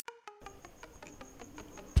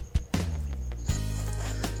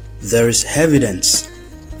There is evidence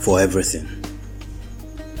for everything.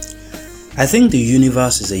 I think the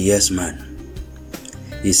universe is a yes man.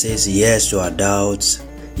 He says yes to our doubts,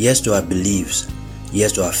 yes to our beliefs,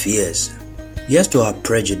 yes to our fears, yes to our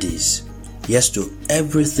prejudice, yes to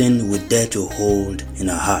everything we dare to hold in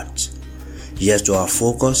our hearts, yes to our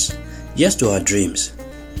focus, yes to our dreams,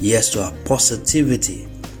 yes to our positivity,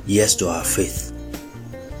 yes to our faith.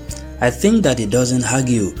 I think that he doesn't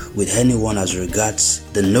argue with anyone as regards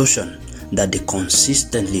the notion that they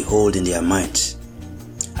consistently hold in their minds.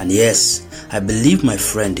 And yes, I believe my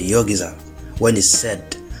friend Yogiza when he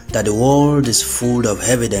said that the world is full of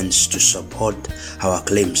evidence to support our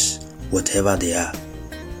claims, whatever they are.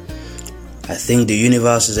 I think the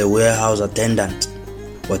universe is a warehouse attendant.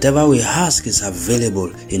 Whatever we ask is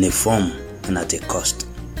available in a form and at a cost.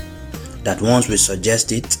 That once we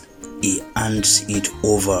suggest it, he hands it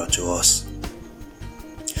over to us.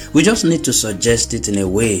 We just need to suggest it in a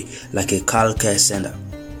way like a car care center.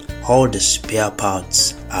 All the spare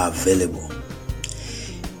parts are available.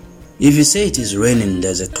 If you say it is raining,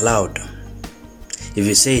 there's a cloud. If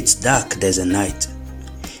you say it's dark, there's a night.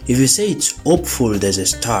 If you say it's hopeful, there's a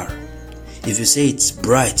star. If you say it's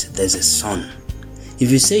bright, there's a sun. If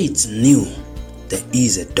you say it's new, there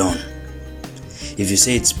is a dawn. If you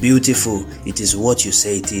say it's beautiful, it is what you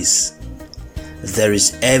say it is. There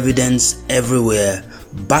is evidence everywhere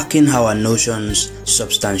backing our notions,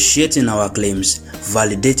 substantiating our claims,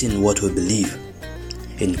 validating what we believe.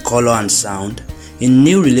 In color and sound, in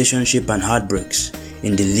new relationship and heartbreaks,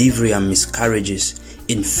 in delivery and miscarriages,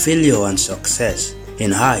 in failure and success,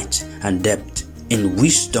 in height and depth, in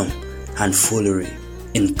wisdom and foolery,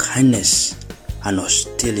 in kindness and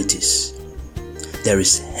hostilities. There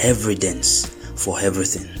is evidence for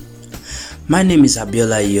everything. My name is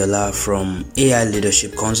Abiola Iyola from AI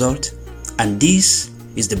Leadership Consult, and this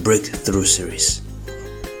is the Breakthrough Series.